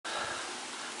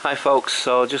Hi folks,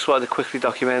 so just wanted to quickly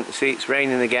document. See, it's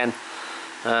raining again.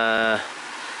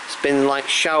 It's been like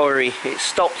showery. It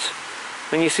stopped.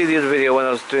 When you see the other video when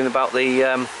I was doing about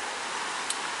the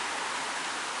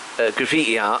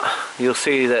graffiti art, you'll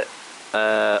see that,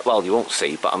 well, you won't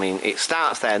see, but I mean, it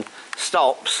starts then,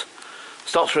 stops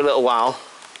for a little while.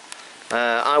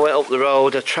 I went up the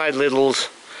road, I tried Lidl's.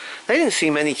 They didn't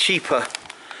seem any cheaper.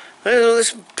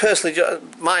 This is personally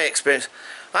my experience.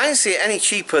 I didn't see it any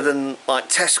cheaper than like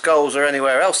Tesco's or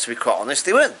anywhere else, to be quite honest.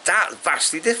 They weren't that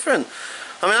vastly different.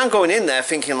 I mean, I'm going in there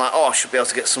thinking like, oh, I should be able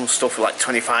to get some stuff for like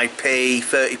 25p,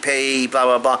 30p, blah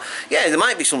blah blah. Yeah, there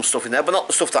might be some stuff in there, but not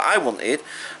the stuff that I wanted.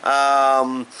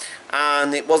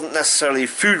 And it wasn't necessarily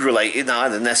food related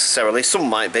either, necessarily. Some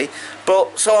might be,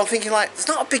 but so I'm thinking like, there's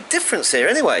not a big difference here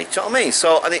anyway. Do you know what I mean?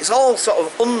 So, and it's all sort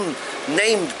of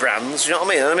unnamed brands. Do you know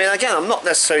what I mean? And I mean, again, I'm not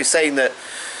necessarily saying that.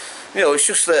 You know, it's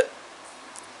just that.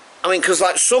 I mean, because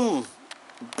like some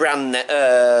brands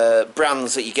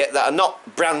that you get that are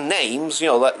not brand names, you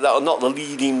know, that are not the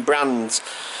leading brands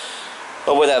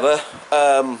or whatever,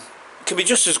 can be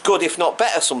just as good, if not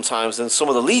better, sometimes than some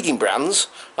of the leading brands.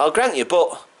 I'll grant you,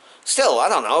 but still, I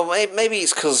don't know. Maybe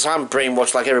it's because I'm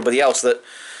brainwashed like everybody else that,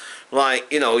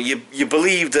 like, you know, you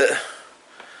believe that,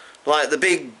 like the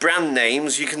big brand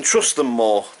names, you can trust them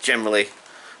more generally.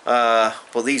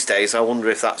 But these days, I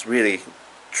wonder if that's really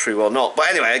true or not. But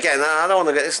anyway, again, I don't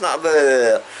want to get, it's not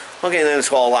I'm not getting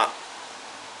into all that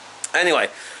anyway.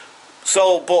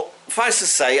 So, but suffice to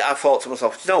say, I thought to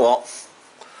myself, you know what,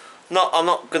 I'm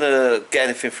not gonna get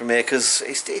anything from here because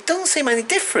it doesn't seem any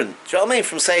different. Do you know what I mean?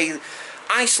 From say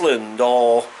Iceland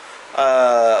or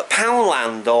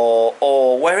Poundland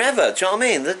or wherever. Do you know what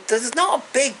I mean? There's not a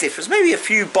big difference, maybe a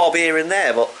few bob here and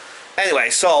there, but anyway,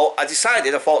 so I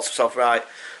decided, I thought to myself, right,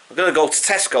 I'm going to go to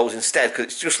Tesco's instead, because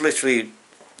it's just literally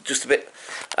just a bit,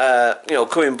 you know,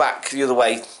 coming back the other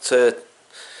way to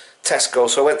Tesco.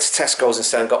 So I went to Tesco's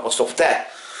instead and got my stuff there.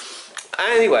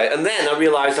 Anyway, and then I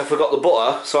realised I forgot the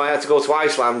butter, so I had to go to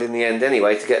Iceland in the end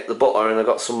anyway to get the butter, and I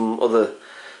got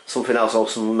something else, or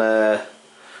some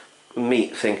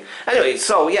meat thing. Anyway,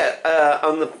 so yeah,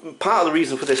 and part of the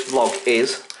reason for this vlog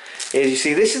is you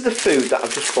see, this is the food that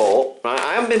I've just bought. Right,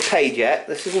 I haven't been paid yet.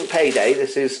 This isn't payday.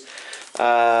 This is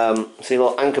see,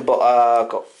 look, anchor butter. I've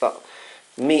got that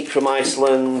meat from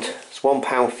Iceland. It's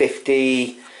 £1.50.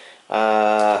 You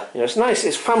know, it's nice.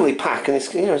 It's family pack, and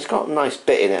it's, you know, it's got a nice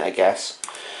bit in it, I guess.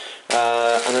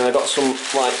 And then I got some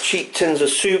like cheap tins of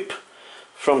soup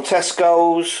from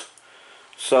Tesco's.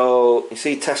 So you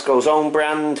see, Tesco's own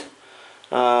brand.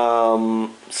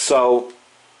 So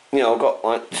you know, I've got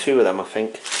like 2 of them, I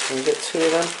think. Can you get 2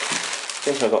 of them? I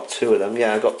think I got 2 of them.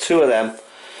 Yeah, I got 2 of them.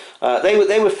 They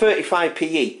were 35p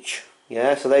each.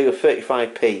 Yeah, so they were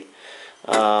 35p.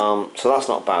 So that's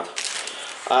not bad.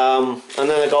 And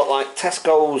then I got like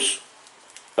Tesco's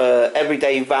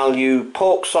everyday value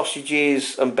pork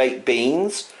sausages and baked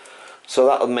beans. So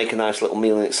that would make a nice little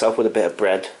meal in itself with a bit of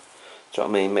bread. Do you know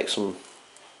what I mean? Make some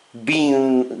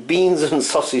beans and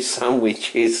sausage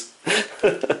sandwiches.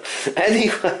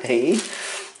 Anyway,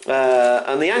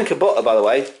 and the anchor butter, by the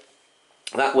way,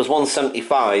 that was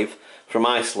 £1.75 from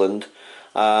Iceland.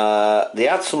 They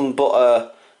had some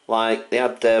butter, like they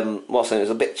had what's it? It was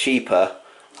a bit cheaper,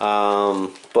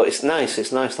 but it's nice.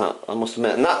 It's nice, that, I must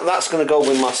admit. And that's going to go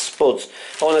with my spuds.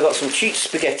 Oh, and I got some cheap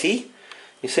spaghetti.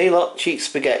 You see, look, cheap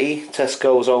spaghetti,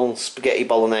 Tesco's own spaghetti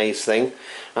bolognese thing,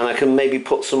 and I can maybe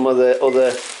put some of the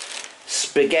other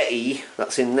spaghetti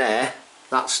that's in there,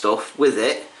 that stuff, with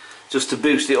it, just to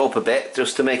boost it up a bit,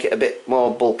 just to make it a bit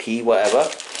more bulky, whatever.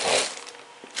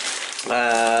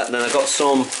 Then I got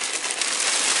some of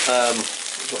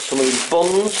these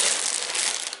buns,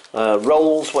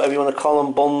 rolls, whatever you want to call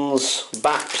them, buns,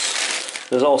 baps.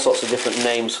 There's all sorts of different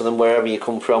names for them wherever you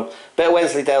come from. Bit of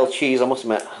Wensleydale cheese, I must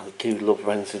admit, I do love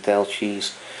Wensleydale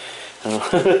cheese.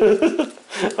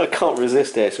 I can't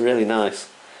resist it, it's really nice.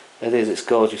 It is, it's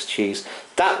gorgeous cheese.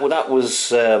 That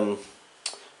was, oh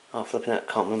flipping it,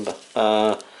 I can't remember.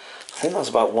 I think that was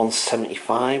about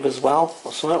 £1.75 as well,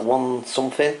 or something, one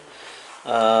something.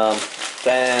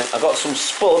 Then I got some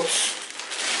spuds,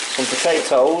 some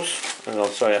potatoes. Hang on,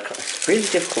 sorry, it's really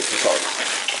difficult to sort of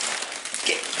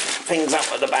get things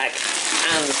out of the bag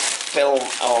and film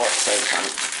all at the same time.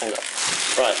 Hang on.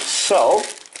 Right, so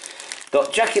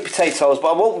got jacket potatoes,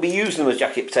 but I won't be using them as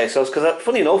jacket potatoes because,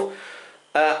 funny enough,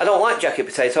 I don't like jacket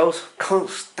potatoes. Can't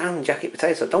stand jacket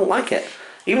potatoes. I don't like it.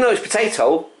 Even though it's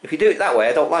potato, if you do it that way,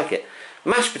 I don't like it.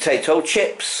 Mashed potato,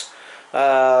 chips,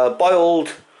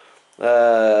 boiled,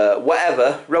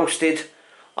 whatever, roasted,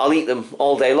 I'll eat them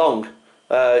all day long.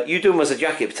 You do them as a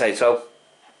jacket potato,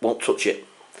 won't touch it.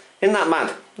 Isn't that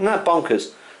mad? Isn't that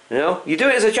bonkers? You know, you do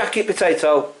it as a jacket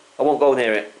potato, I won't go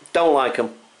near it. Don't like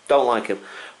them. Don't like them.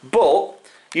 But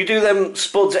you do them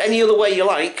spuds any other way you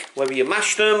like, whether you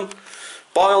mash them,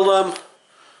 boil them,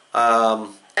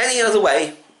 any other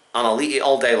way, and I'll eat it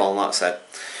all day long, like I said.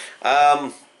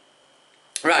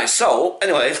 Right, so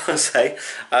anyway, let's say,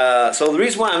 so the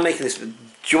reason why I'm making this,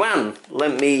 Joanne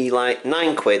lent me like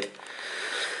 £9,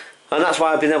 and that's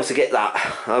why I've been able to get that.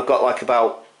 I've got like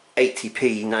about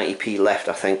 80p, 90p left,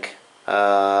 I think.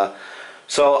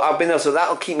 So I've been able to,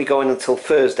 that'll keep me going until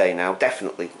Thursday now,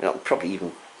 definitely. It'll probably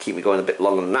even keep me going a bit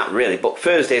longer than that, really. But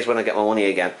Thursday is when I get my money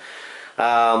again.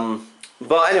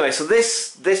 But anyway, so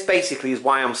this basically is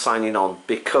why I'm signing on,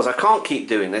 because I can't keep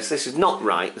doing this. This is not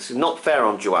right. This is not fair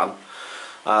on Joanne.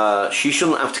 She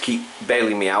shouldn't have to keep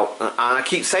bailing me out, and I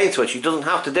keep saying to her she doesn't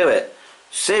have to do it.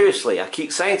 Seriously, I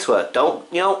keep saying to her, don't,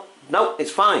 you know, no,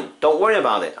 it's fine. Don't worry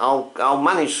about it. I'll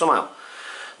manage somehow.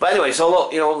 But anyway, so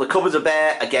look, you know, the cupboards are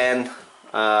bare again.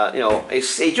 You know,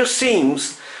 it just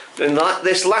seems in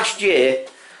this last year,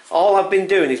 all I've been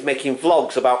doing is making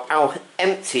vlogs about how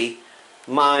empty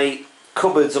my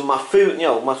cupboards and my food, you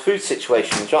know, my food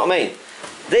situation. Do you know what I mean?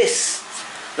 This,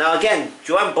 now again,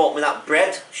 Joanne bought me that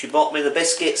bread. She bought me the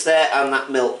biscuits there and that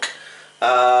milk.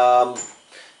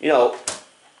 You know,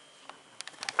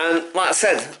 and like I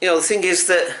said, you know, the thing is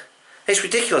that it's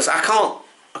ridiculous. I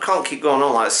can't keep going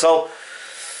on like this. So,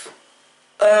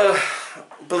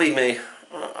 believe me,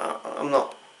 I'm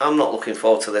not looking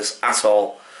forward to this at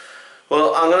all.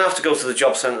 Well, I'm going to have to go to the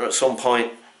job centre at some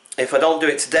point. If I don't do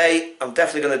it today, I'm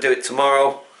definitely going to do it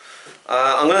tomorrow.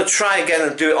 I'm going to try again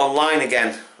and do it online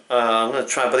again. I'm going to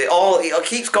try, but it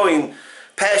keeps going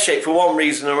pear-shaped for one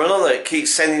reason or another. It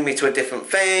keeps sending me to a different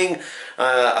thing,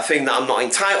 a thing that I'm not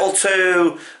entitled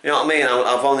to. You know what I mean?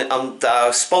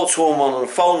 I spoke to a woman on the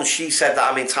phone, and she said that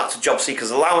I'm entitled to job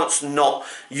seekers allowance, not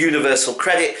universal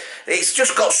credit. It's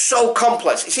just got so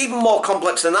complex. It's even more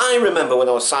complex than I remember when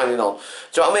I was signing on.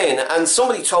 Do you know what I mean? And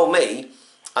somebody told me,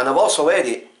 and I've also heard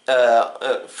it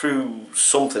through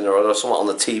something or other, something on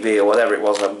the TV or whatever it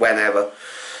was, whenever,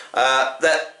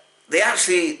 that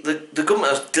the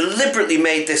government has deliberately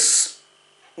made this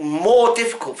more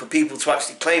difficult for people to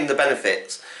actually claim the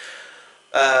benefits,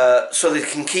 so they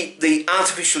can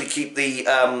artificially keep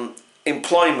the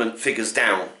employment figures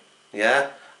down. Yeah.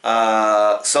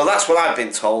 So that's what I've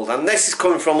been told, and this is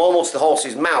coming from almost the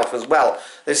horse's mouth as well.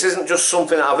 This isn't just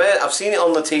something I've heard. I've seen it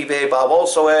on the TV, but I've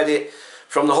also heard it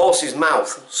from the horse's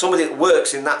mouth. Somebody that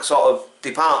works in that sort of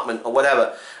department or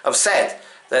whatever have said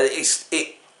that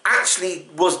it actually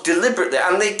was deliberately,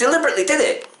 and they deliberately did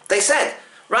it. They said,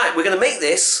 right, we're going to make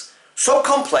this so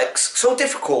complex, so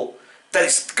difficult, that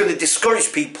it's going to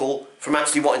discourage people from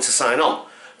actually wanting to sign on,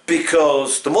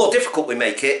 because the more difficult we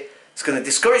make it, it's going to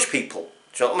discourage people.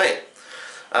 Do you know what I mean?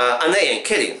 And they ain't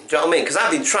kidding. Do you know what I mean? Because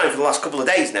I've been trying for the last couple of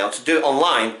days now to do it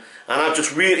online, and I've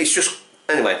just really, it's just,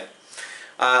 anyway.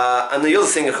 And the other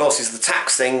thing, of course, is the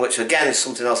tax thing, which again is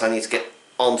something else I need to get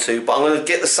onto, but I'm going to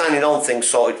get the signing on thing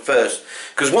sorted first,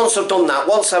 because once I've done that,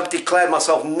 once I've declared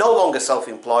myself no longer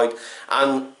self-employed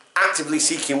and actively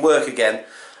seeking work again,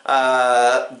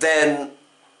 then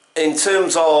in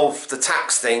terms of the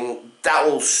tax thing, that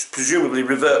will presumably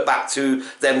revert back to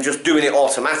them just doing it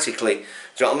automatically.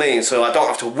 Do you know what I mean? So I don't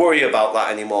have to worry about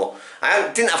that anymore. I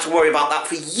didn't have to worry about that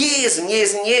for years and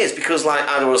years and years, because like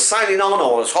either I was signing on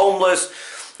or I was homeless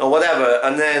or whatever,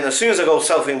 and then as soon as I go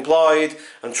self-employed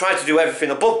and try to do everything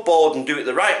above board and do it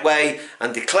the right way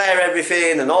and declare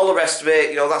everything and all the rest of it,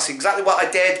 you know, that's exactly what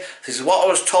I did. This is what I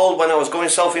was told when I was going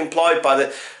self-employed by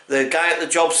the guy at the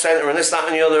job centre and this, that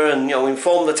and the other, and you know,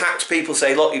 inform the tax people,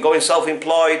 say, look, you're going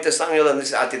self-employed, this, that and the other, and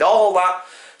this, I did all that.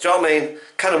 Do you know what I mean?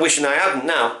 Kind of wishing I hadn't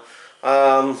now.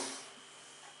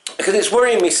 Because it's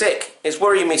worrying me sick. It's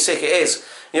worrying me sick, it is.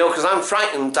 You know, because I'm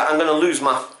frightened that I'm going to lose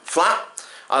my flat,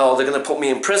 or they're going to put me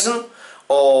in prison,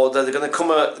 or they're going to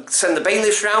come send the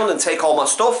bailiffs round and take all my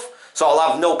stuff. So I'll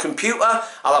have no computer,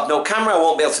 I'll have no camera, I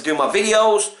won't be able to do my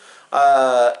videos.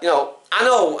 You know, I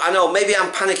know, maybe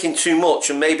I'm panicking too much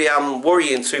and maybe I'm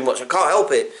worrying too much. I can't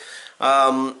help it.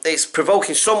 It's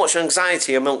provoking so much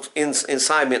anxiety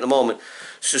inside me at the moment.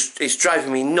 It's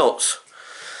driving me nuts.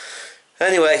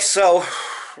 Anyway, so,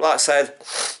 like I said,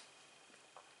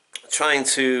 trying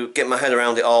to get my head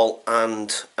around it all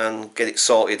and get it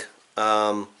sorted.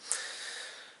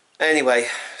 Anyway,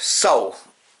 so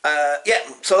yeah,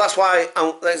 so that's why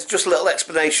there's just a little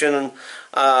explanation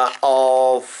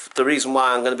of the reason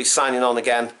why I'm going to be signing on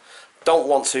again. Don't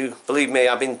want to, believe me.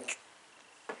 I mean,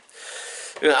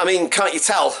 can't you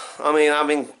tell? I mean, I've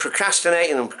been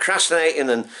procrastinating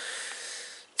and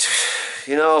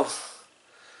you know,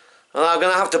 And I'm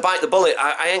going to have to bite the bullet.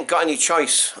 I ain't got any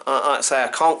choice. Like I say, I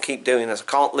can't keep doing this. I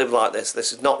can't live like this.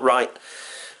 This is not right.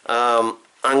 I'm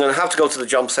going to have to go to the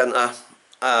job centre.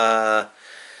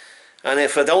 And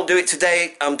if I don't do it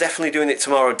today, I'm definitely doing it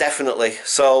tomorrow, definitely.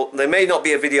 So there may not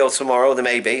be a video tomorrow, there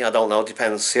may be, I don't know,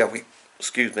 depends, see how we,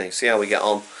 see how we get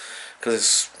on.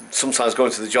 Because sometimes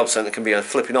going to the job centre can be a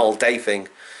flipping all day thing.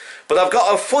 But I've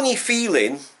got a funny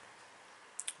feeling,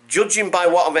 judging by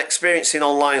what I'm experiencing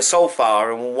online so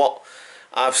far and what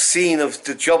I've seen of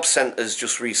the job centres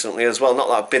just recently as well, not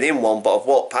that I've been in one, but I've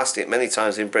walked past it many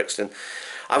times in Brixton.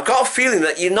 I've got a feeling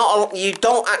that you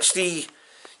can't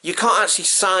actually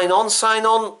sign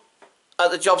on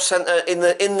at the job centre in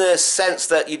the sense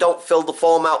that you don't fill the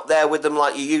form out there with them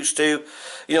like you used to.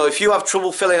 You know, if you have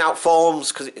trouble filling out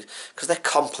forms, because they're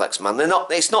complex, man.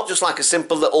 It's not just like a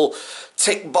simple little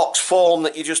tick box form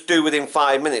that you just do within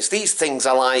 5 minutes. These things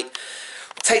are like,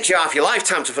 takes you half your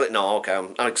lifetime to fill it. No, okay,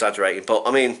 I'm exaggerating, but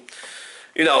I mean,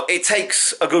 you know, it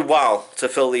takes a good while to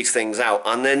fill these things out,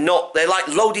 and they're like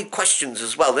loaded questions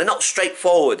as well. They're not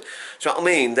straightforward. Do you know what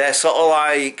I mean? They're sort of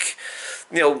like,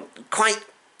 you know, quite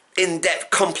in-depth,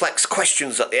 complex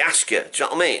questions that they ask you. Do you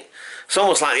know what I mean? It's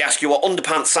almost like they ask you what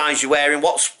underpants size you're wearing,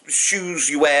 what shoes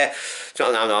you wear. Do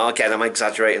you know, no, again, I'm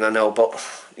exaggerating, I know, but,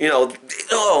 you know,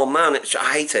 oh man,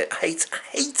 I hate it. I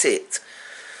hate it.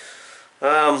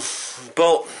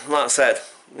 But, like I said,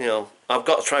 you know, I've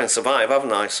got to try and survive,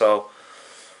 haven't I? So,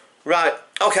 right,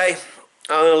 okay,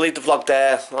 I'm going to leave the vlog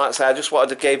there. Like I say, I just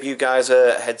wanted to give you guys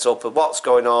a heads up of what's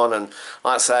going on, and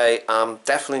like I say, I'm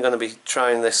definitely going to be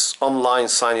trying this online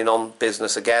signing on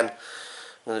business again.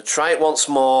 I'm going to try it once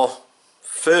more,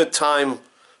 third time,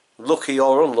 lucky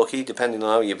or unlucky, depending on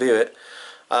how you view it.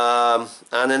 And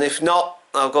then if not,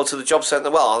 I'll go to the job centre,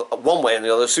 well, one way or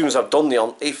the other, as soon as I've done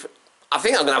I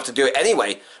think I'm going to have to do it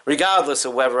anyway, regardless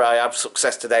of whether I have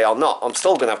success today or not. I'm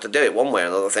still going to have to do it one way or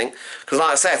another thing. Because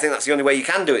like I say, I think that's the only way you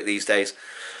can do it these days.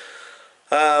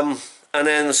 And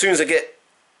then as soon as I get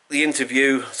the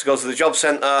interview to go to the job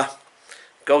centre,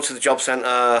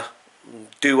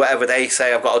 do whatever they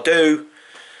say I've got to do.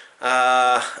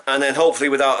 And then hopefully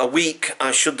without a week,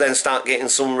 I should then start getting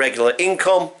some regular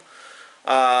income.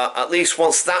 At least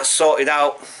once that's sorted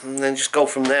out, and then just go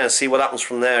from there and see what happens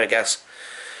from there, I guess.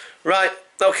 Right,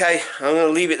 okay, I'm going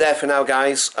to leave it there for now,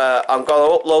 guys. I'm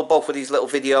going to upload both of these little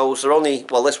videos. They're only,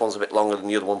 well, this one's a bit longer than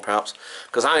the other one, perhaps,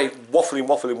 because I'm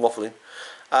waffling.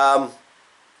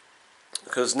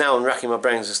 Because now I'm racking my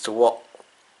brains as to what,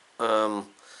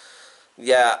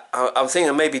 yeah, I'm thinking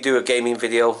I'll maybe do a gaming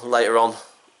video later on,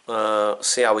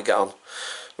 see how we get on.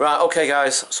 Right, okay,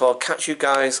 guys, so I'll catch you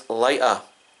guys later.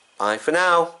 Bye for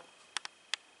now.